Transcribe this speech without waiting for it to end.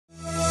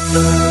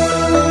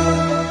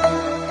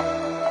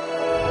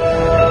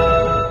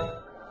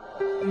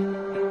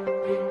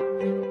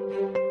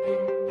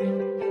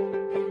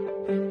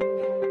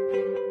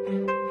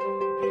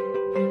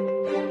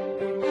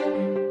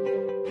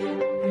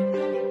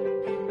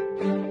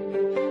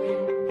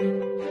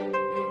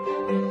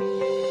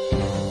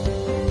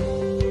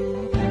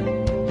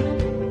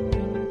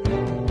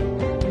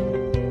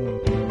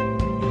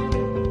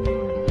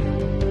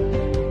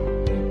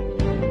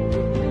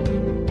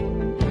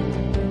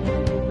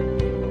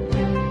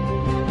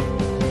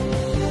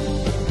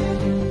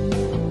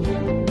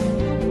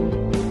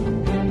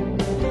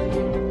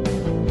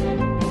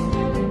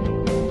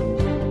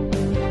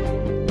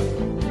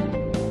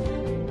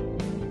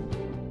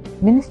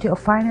Ministry of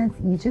Finance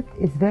Egypt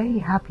is very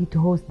happy to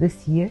host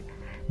this year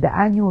the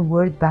annual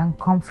World Bank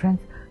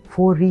Conference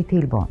for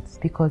Retail Bonds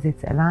because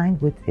it's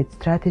aligned with its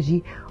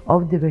strategy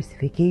of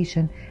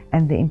diversification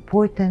and the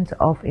importance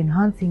of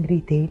enhancing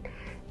retail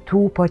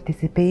to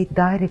participate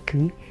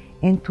directly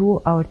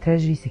into our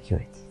treasury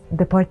securities.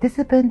 The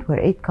participants were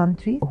 8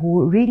 countries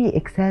who really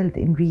excelled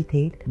in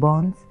retail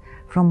bonds,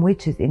 from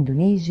which is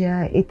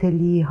Indonesia,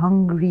 Italy,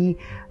 Hungary,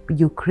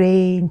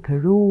 Ukraine,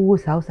 Peru,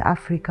 South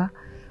Africa.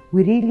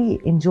 We really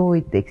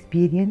enjoyed the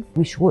experience,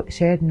 we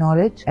shared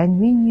knowledge, and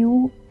we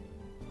knew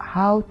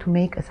how to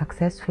make a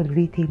successful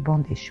retail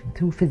bond issue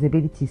through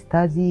feasibility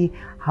study,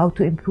 how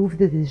to improve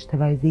the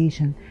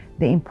digitalization,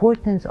 the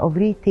importance of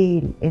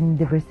retail in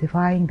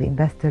diversifying the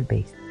investor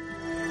base.